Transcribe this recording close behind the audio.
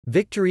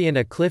Victory in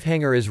a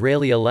cliffhanger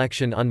Israeli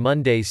election on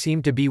Monday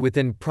seemed to be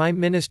within Prime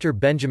Minister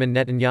Benjamin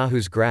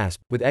Netanyahu's grasp,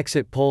 with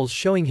exit polls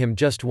showing him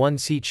just one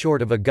seat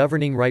short of a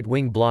governing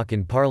right-wing bloc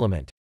in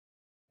parliament.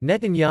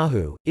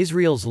 Netanyahu,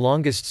 Israel's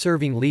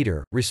longest-serving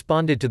leader,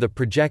 responded to the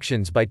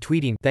projections by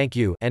tweeting "thank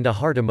you" and a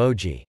heart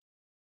emoji.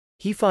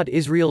 He fought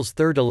Israel's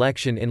third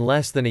election in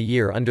less than a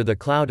year under the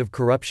cloud of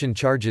corruption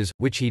charges,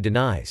 which he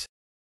denies.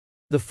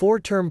 The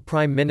four-term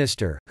prime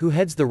minister, who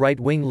heads the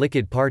right-wing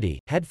Likud party,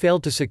 had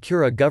failed to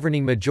secure a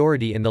governing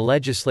majority in the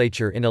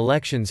legislature in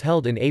elections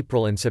held in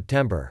April and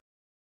September.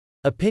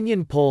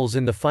 Opinion polls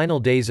in the final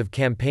days of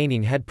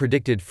campaigning had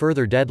predicted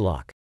further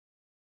deadlock.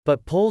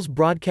 But polls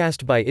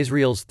broadcast by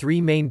Israel's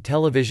three main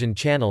television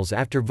channels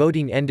after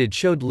voting ended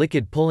showed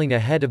Likud pulling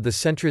ahead of the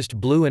centrist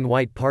Blue and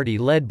White Party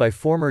led by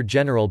former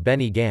General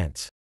Benny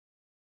Gantz.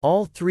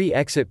 All three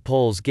exit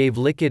polls gave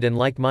Likud and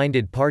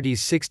like-minded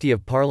parties 60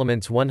 of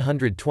Parliament's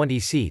 120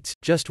 seats,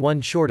 just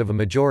one short of a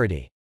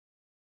majority.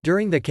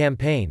 During the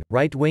campaign,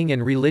 right-wing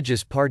and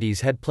religious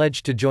parties had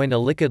pledged to join a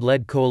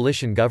Likud-led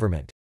coalition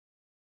government.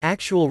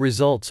 Actual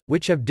results,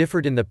 which have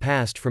differed in the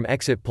past from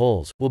exit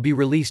polls, will be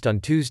released on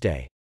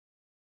Tuesday.